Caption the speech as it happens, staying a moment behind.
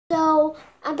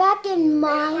I'm back in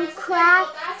Minecraft.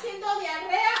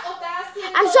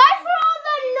 I'm sorry for all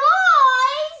the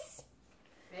noise.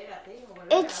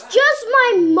 It's just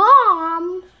my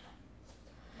mom.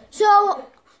 So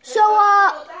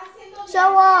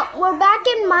we're back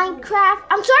in Minecraft.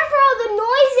 I'm sorry for all the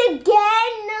noise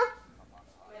again.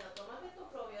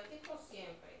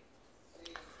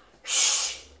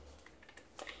 Shh.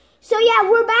 So yeah,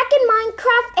 we're back in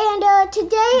Minecraft, and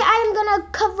today I'm gonna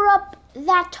cover up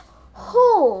that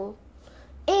hole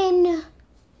in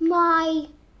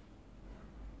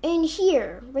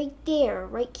here, right there,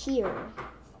 right here.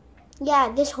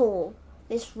 Yeah, this hole,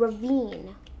 this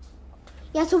ravine.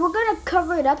 Yeah, so we're gonna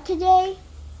cover it up today.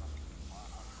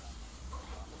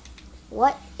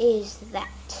 What is that?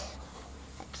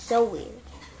 That's so weird.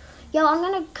 Yo, I'm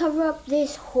gonna cover up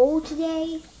this hole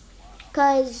today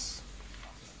because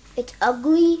it's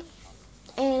ugly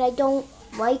and I don't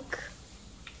like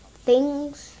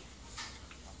things.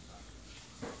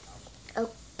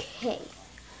 Okay,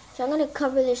 so I'm gonna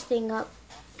cover this thing up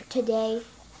today,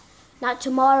 not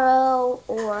tomorrow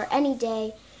or any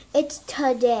day. It's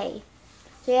today.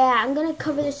 So yeah, I'm gonna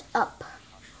cover this up.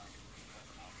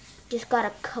 Just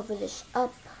gotta cover this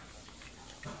up.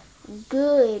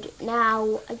 Good.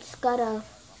 Now I just gotta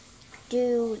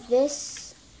do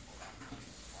this.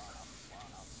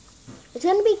 It's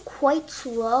gonna be quite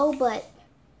slow, but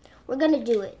we're gonna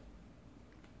do it.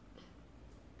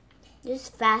 This is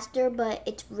faster, but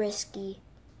it's risky.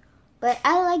 But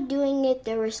I like doing it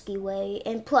the risky way.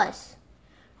 And plus,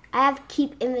 I have to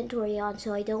keep inventory on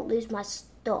so I don't lose my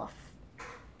stuff.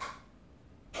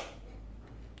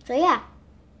 So yeah.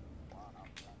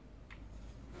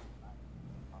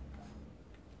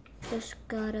 Just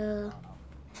gotta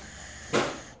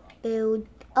build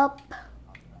up.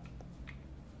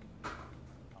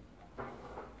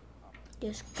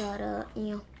 Just gotta,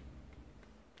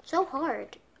 so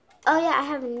hard. Oh yeah, I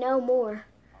have no more.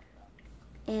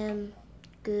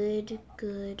 Good.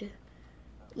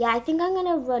 Yeah, I think I'm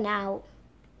gonna run out.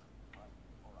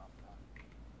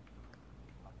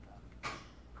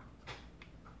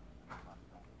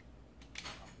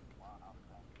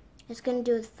 Just gonna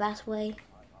do it the fast way,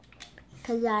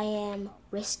 because I am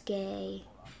risky.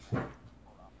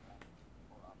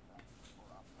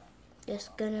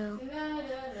 Just gonna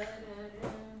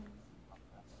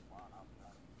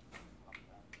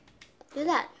do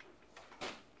that.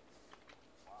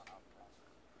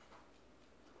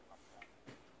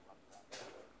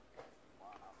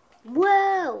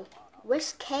 Whoa,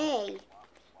 risky.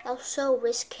 That was so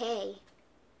risky.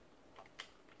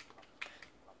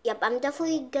 Yep, I'm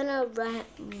definitely gonna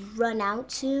run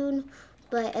out soon,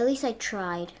 but at least I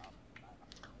tried.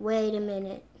 Wait a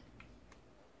minute.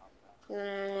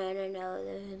 No,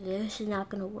 this is not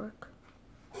gonna work.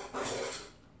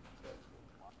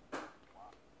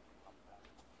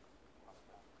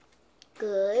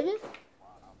 Good.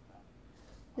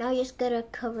 Now you just gotta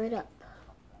cover it up.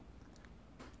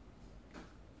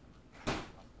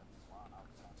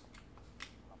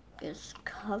 Just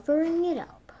covering it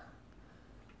up.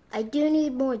 I do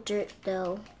need more dirt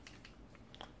though.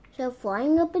 So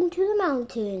flying up into the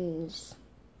mountains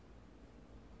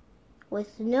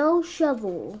with no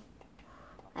shovel,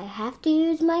 I have to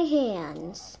use my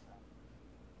hands.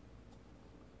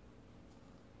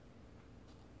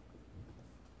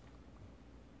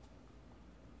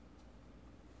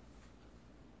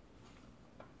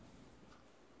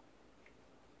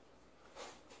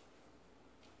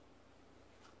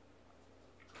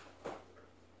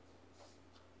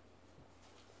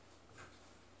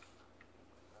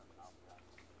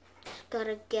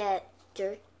 Gotta get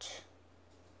dirt.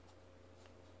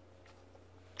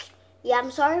 Yeah,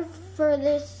 I'm sorry for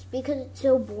this because it's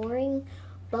so boring,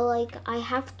 but like I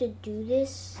have to do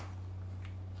this.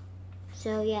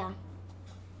 So yeah.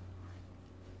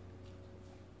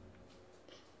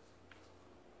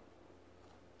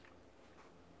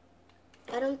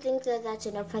 I don't think that that's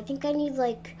enough. I think I need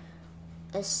like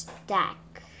a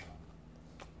stack.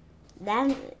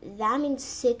 That means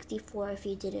 64 if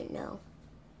you didn't know.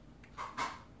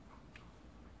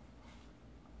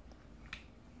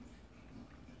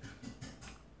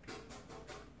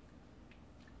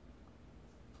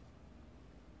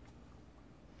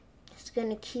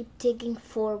 Gonna keep digging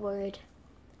forward.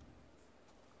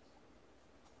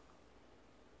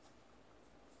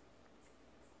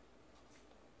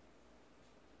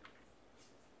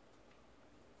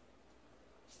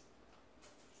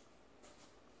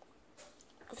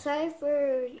 Sorry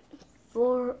for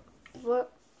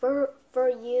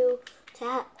you to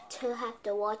have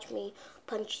to watch me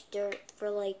punch dirt for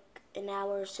like an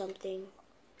hour or something.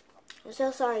 I'm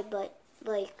so sorry, but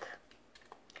like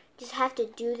just have to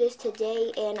do this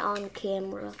today and on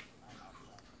camera.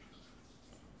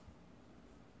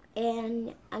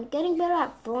 And I'm getting better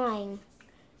at flying.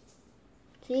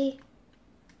 See?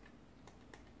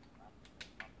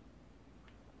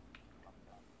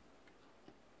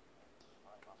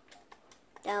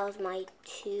 That was my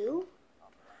 2.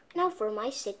 Now for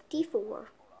my 64.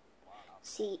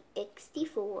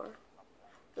 C64.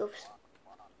 Oops.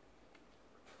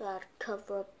 Gotta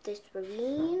cover up this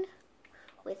ravine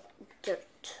with dirt.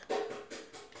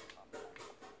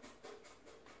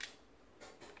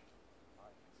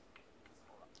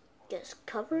 Just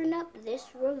covering up this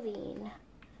ravine.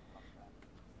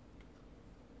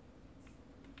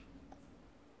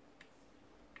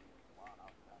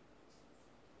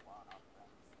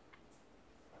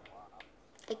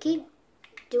 I keep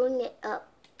doing it up.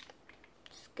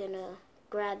 Just gonna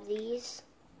grab these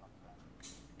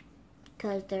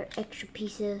because they're extra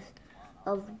pieces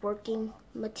of working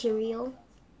material.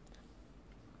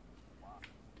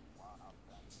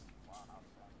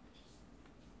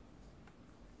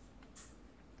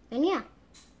 And yeah,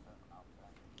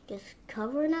 just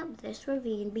covering up this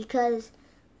ravine because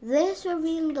this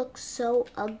ravine looks so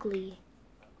ugly.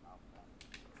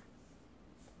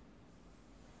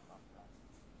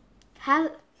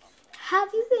 Have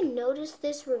you even noticed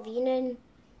this ravine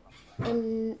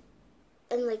in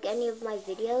like any of my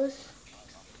videos?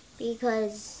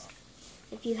 Because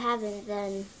if you haven't,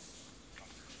 then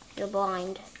you're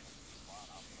blind.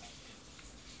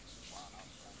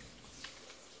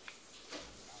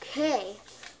 Okay,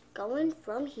 going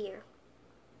from here.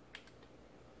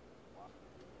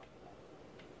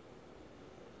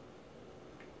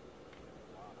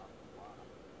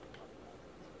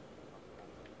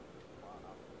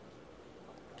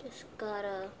 Just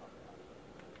gotta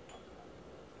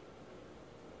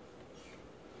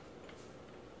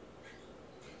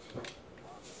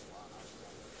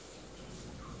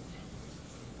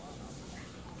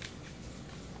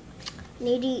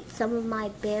need to eat some of my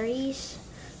berries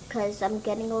because I'm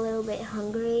getting a little bit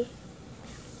hungry.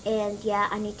 And yeah,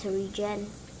 I need to regen.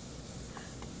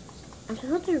 I'm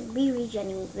supposed to be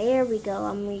regenning. There we go,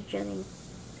 I'm regenning.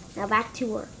 Now back to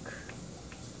work.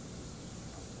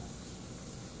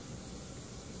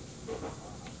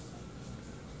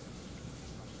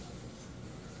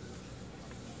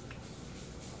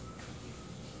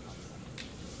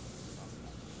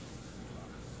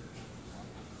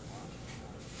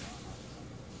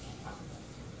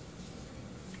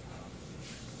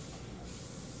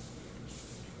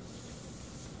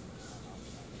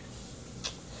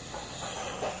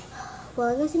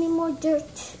 Well, I guess I need more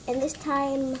dirt, and this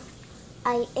time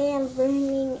I am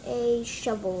bringing a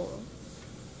shovel.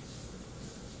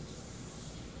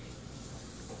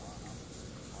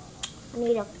 I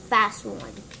need a fast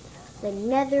one, the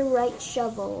netherite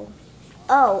shovel.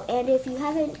 Oh, and if you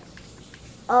haven't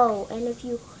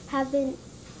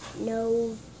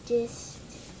noticed,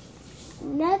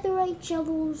 netherite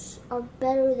shovels are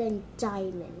better than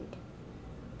diamond.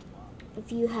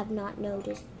 If you have not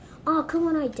noticed. Oh, come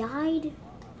on, I died.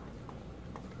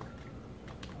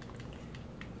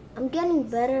 I'm getting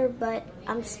better, but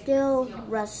I'm still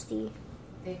rusty.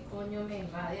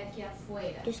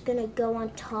 Just gonna go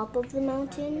on top of the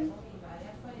mountain.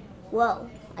 Whoa,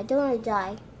 I don't want to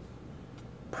die.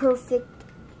 Perfect.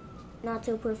 Not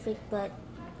so perfect, but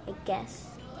I guess.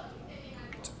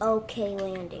 It's okay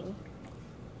landing.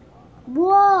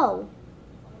 Whoa!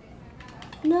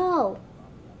 No.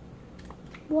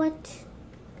 What?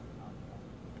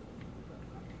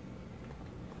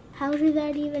 How did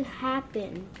that even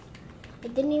happen? I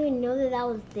didn't even know that that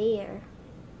was there.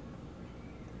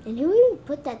 And who even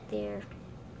put that there?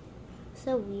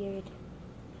 So weird.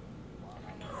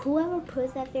 Whoever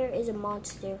put that there is a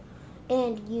monster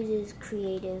and uses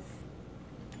creative.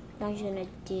 I'm just gonna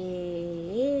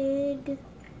dig,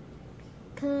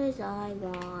 'cause I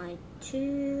want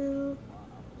to.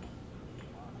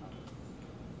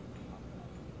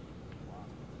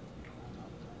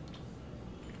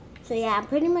 So yeah, I'm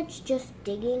pretty much just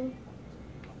digging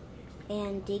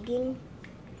and digging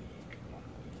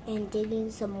and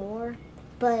digging some more,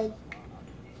 but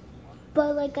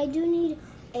like I do need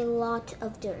a lot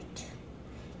of dirt.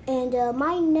 And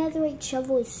my netherite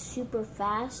shovel is super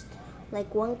fast,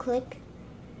 like one click,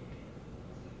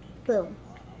 boom.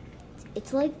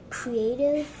 It's like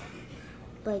creative,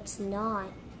 but it's not.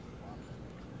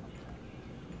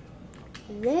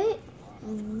 They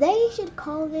should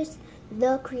call this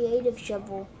the creative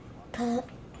shovel,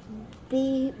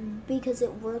 because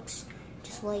it works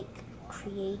just like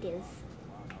creative.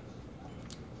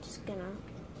 Just gonna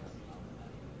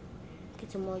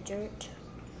get some more dirt.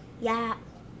 Yeah.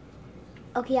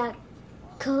 Okay, yeah.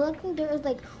 collecting dirt is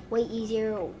like way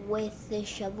easier with this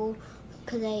shovel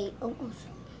because I almost,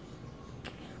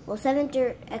 well, 7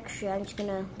 dirt extra. I'm just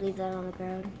gonna leave that on the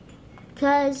ground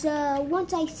because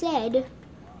once I said,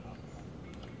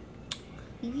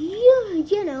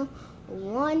 you know,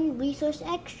 1 resource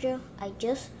extra, I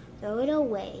just throw it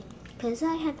away because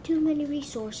I have too many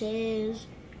resources.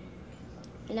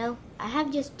 You know, I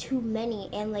have just too many,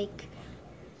 and like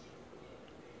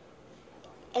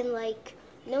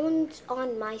no one's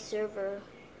on my server,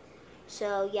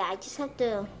 so yeah, I just have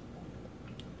to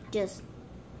just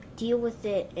deal with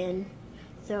it and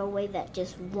throw away that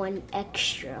just 1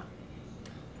 extra.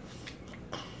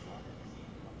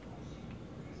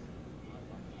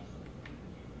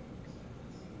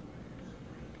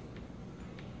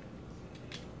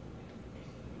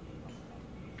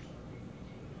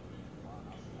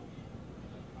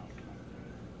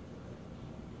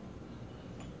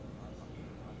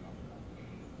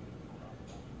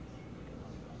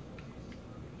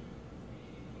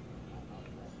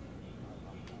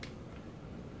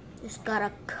 Just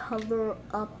gotta cover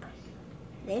up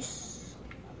this.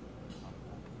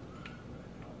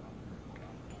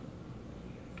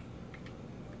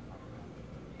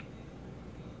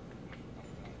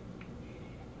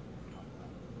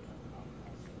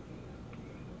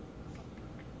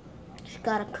 Just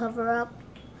gotta cover up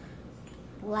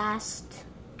last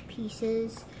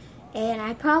pieces. And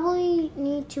I probably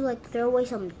need to like throw away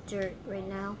some dirt right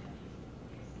now.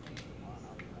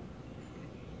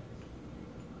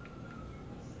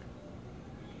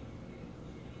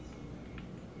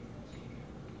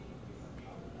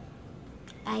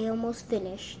 I almost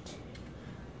finished.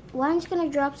 Well, I'm just gonna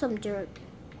drop some dirt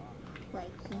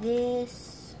like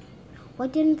this. Why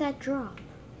didn't that drop?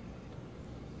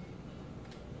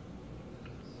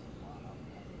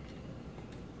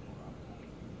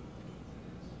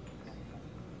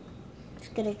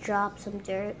 Just gonna drop some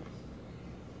dirt.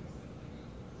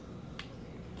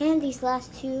 And these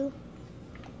last 2,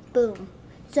 boom.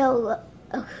 So,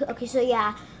 okay, so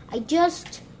yeah, I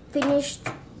just finished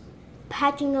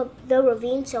patching up the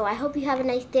ravine, so I hope you have a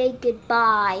nice day.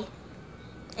 Goodbye.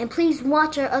 And please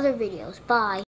watch our other videos. Bye.